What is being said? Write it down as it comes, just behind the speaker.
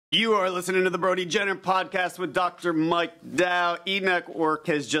You are listening to the Brody Jenner podcast with Dr. Mike Dow. E-Network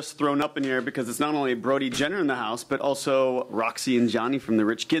has just thrown up in here because it's not only Brody Jenner in the house, but also Roxy and Jonny from the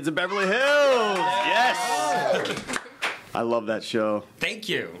Rich Kids of Beverly Hills. Yes! I love that show. Thank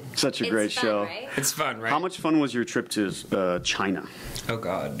you. Such a great fun, show. Right? It's fun, right? How much fun was your trip to China? Oh,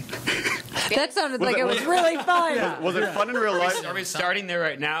 God. That sounded like it was really fun. Yeah. Was it fun in real life? Are we starting there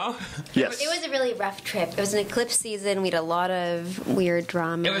right now? Yes. It was a really rough trip. It was an eclipse season. We had a lot of weird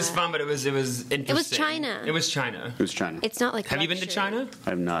drama. It was fun, but it was interesting. It was China. It was China. It was China. It's not like Have you been to China?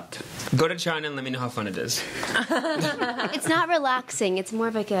 I have not. Go to China and let me know how fun it is. It's not relaxing. It's more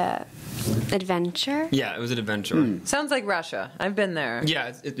of like a adventure. Yeah, it was an adventure. Sounds like Russia. I've been there.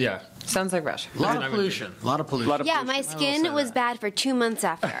 Yeah, yeah. Sounds like Russia. A lot of pollution. A lot of pollution. Yeah, my skin was bad for 2 months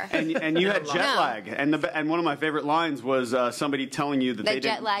after. And you had jet No. lag, and one of my favorite lines was somebody telling you that That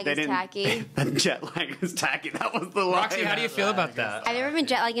jet lag is tacky. That jet lag is tacky. That was the line. Roxy, how do you feel about that? I've never been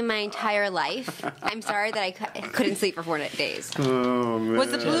jet lagged in my entire life. I'm sorry that I couldn't sleep for 4 days. Oh, man.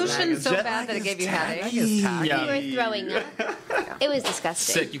 Was the pollution so Jet bad that it gave you headaches? Yeah. We were throwing up. It was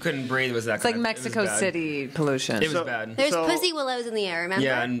disgusting. Sick. You couldn't breathe. Was that It's like Mexico City pollution. It was bad. There's So- pussy willows in the air, remember?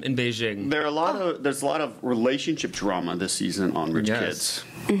 Yeah, in Beijing. There's a lot of relationship drama this season on Rich Yes.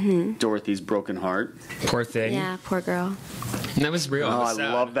 Kids. Dorothy's broken heart. Poor thing. Yeah, poor girl. That was real. Oh, It I was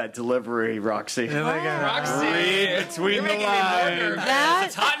sad. love that delivery, Roxy. Roxy. Read between You're the making me lines. murder. That-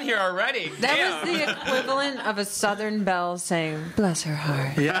 It's hot in here already. That Damn. was the equivalent of a Southern belle saying, "Bless her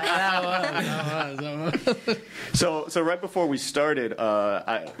heart." So right before we started,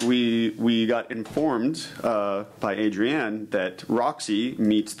 we got informed by Adrienne that Roxy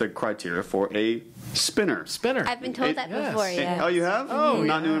meets the criteria for a spinner. Spinner. I've been told that before, yeah. Oh, you have? Oh,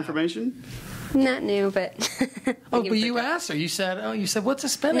 Not new yeah. information? Not new, but... Oh, but you asked her. You said, what's a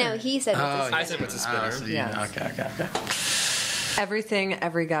spinner? No, he said what's a I said what's a spinner. So Yes. Okay. Everything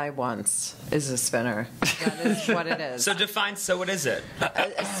every guy wants is a spinner. That is what it is. So define. So what is it?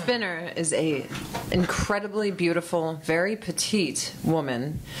 A spinner is a incredibly beautiful, very petite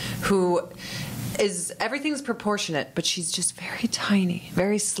woman who is everything's proportionate, but she's just very tiny,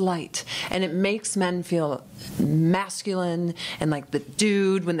 very slight, and it makes men feel masculine and like the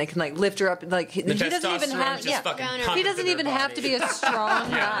dude when they can like lift her up. Like he doesn't even testosterone have, just fucking He pumped he doesn't into even their have to body. be a strong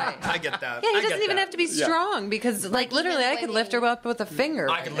guy. I get that. Yeah, I he get doesn't even that. have to be strong because, like, literally, I could lift her up with a finger.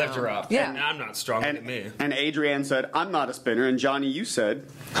 I could lift her up. Yeah. And I'm not stronger than me. And Adrienne said, I'm not a spinner. And Johnny, you said...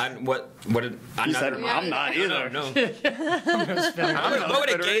 What did I'm You not said, a- I'm not either. No. What What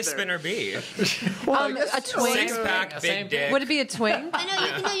would a gay spinner be? a twink. Six pack, big dick. Would it be a twink? I know,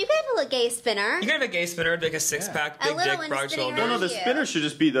 you can have a gay spinner. You can have a gay spinner, like a six pack, A big little dick, one broad spinning shoulder. No, the Yeah. spinner should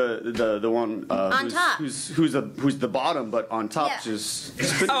just be the one On top. who's the bottom, but on top Yeah. just.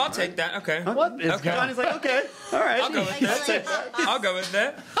 Oh, I'll take that. Okay. What is Okay. Johnny's like, okay, all right. I'll go with that. I'll go with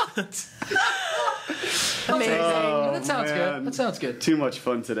that. Amazing. That sounds man. good. That sounds good. Too much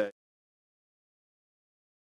fun today.